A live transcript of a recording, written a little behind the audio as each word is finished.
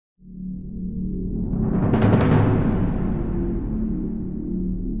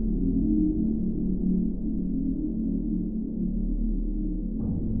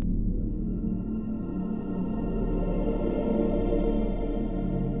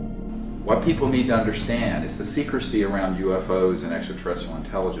What people need to understand is the secrecy around UFOs and extraterrestrial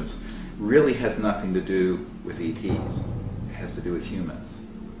intelligence really has nothing to do with ETs. It has to do with humans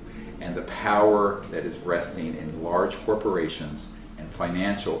and the power that is resting in large corporations and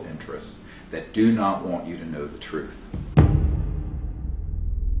financial interests that do not want you to know the truth.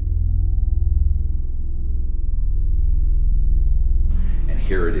 And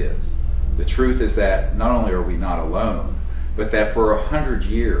here it is. The truth is that not only are we not alone, but that for 100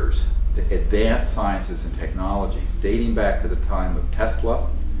 years, the advanced sciences and technologies dating back to the time of Tesla,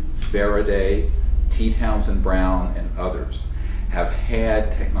 Faraday, T. Townsend Brown, and others have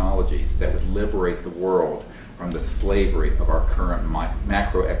had technologies that would liberate the world from the slavery of our current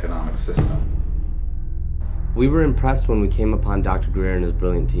macroeconomic system. We were impressed when we came upon Dr. Greer and his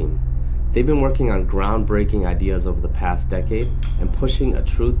brilliant team. They've been working on groundbreaking ideas over the past decade and pushing a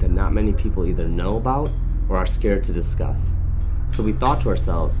truth that not many people either know about or are scared to discuss. So we thought to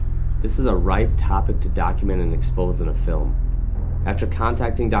ourselves, this is a ripe topic to document and expose in a film. After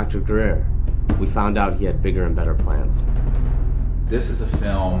contacting Dr. Greer, we found out he had bigger and better plans. This is a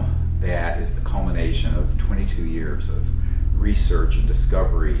film that is the culmination of 22 years of research and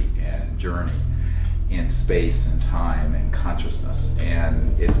discovery and journey in space and time and consciousness.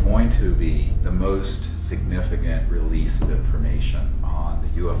 And it's going to be the most significant release of information on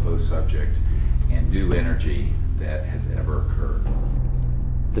the UFO subject and new energy that has ever occurred.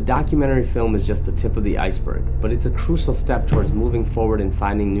 The documentary film is just the tip of the iceberg, but it's a crucial step towards moving forward in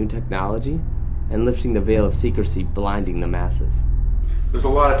finding new technology and lifting the veil of secrecy blinding the masses. There's a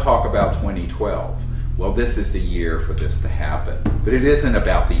lot of talk about 2012. Well, this is the year for this to happen. But it isn't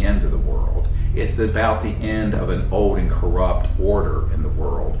about the end of the world. It's about the end of an old and corrupt order in the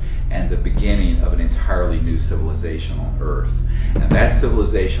world and the beginning of an entirely new civilization on Earth. And that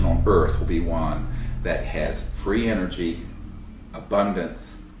civilization on Earth will be one that has free energy,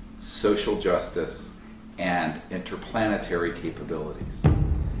 abundance, social justice, and interplanetary capabilities.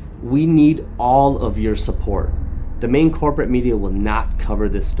 We need all of your support. The main corporate media will not cover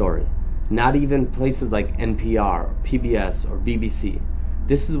this story. Not even places like NPR, or PBS, or BBC.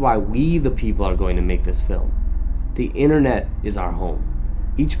 This is why we, the people, are going to make this film. The internet is our home.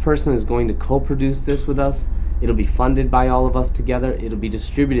 Each person is going to co-produce this with us. It'll be funded by all of us together. It'll be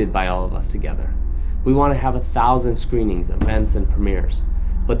distributed by all of us together. We want to have 1,000 screenings, events, and premieres.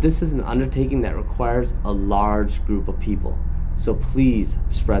 But this is an undertaking that requires a large group of people. So please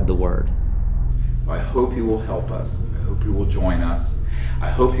spread the word. I hope you will help us. I hope you will join us. I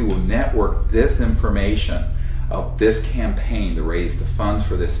hope you will network this information of this campaign to raise the funds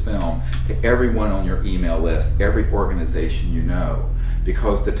for this film to everyone on your email list, every organization you know,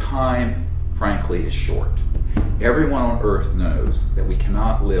 because the time, frankly, is short. Everyone on Earth knows that we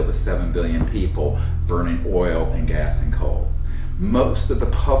cannot live with 7 billion people burning oil and gas and coal. Most of the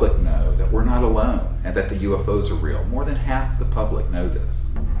public know that we're not alone and that the UFOs are real. More than half the public know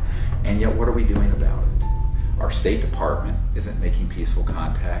this. And yet, what are we doing about it? Our State Department isn't making peaceful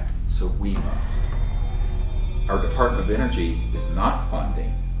contact, so we must. Our Department of Energy is not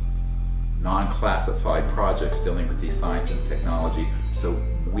funding non-classified projects dealing with these science and technology, so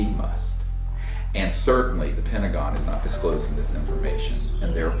we must. And certainly, the Pentagon is not disclosing this information,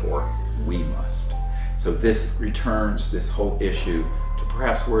 and therefore, we must. So this returns this whole issue to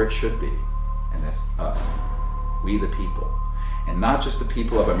perhaps where it should be, and that's us, we the people. And not just the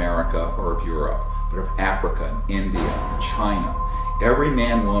people of America or of Europe, but of Africa and India and China. Every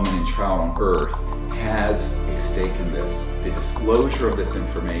man, woman, and child on Earth has a stake in this. The disclosure of this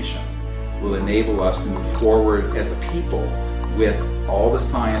information will enable us to move forward as a people with all the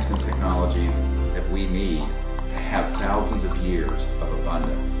science and technology that we need to have thousands of years of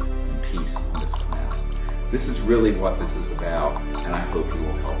abundance and peace on this planet. This is really what this is about, and I hope you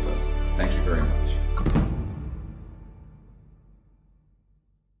will help us. Thank you very much.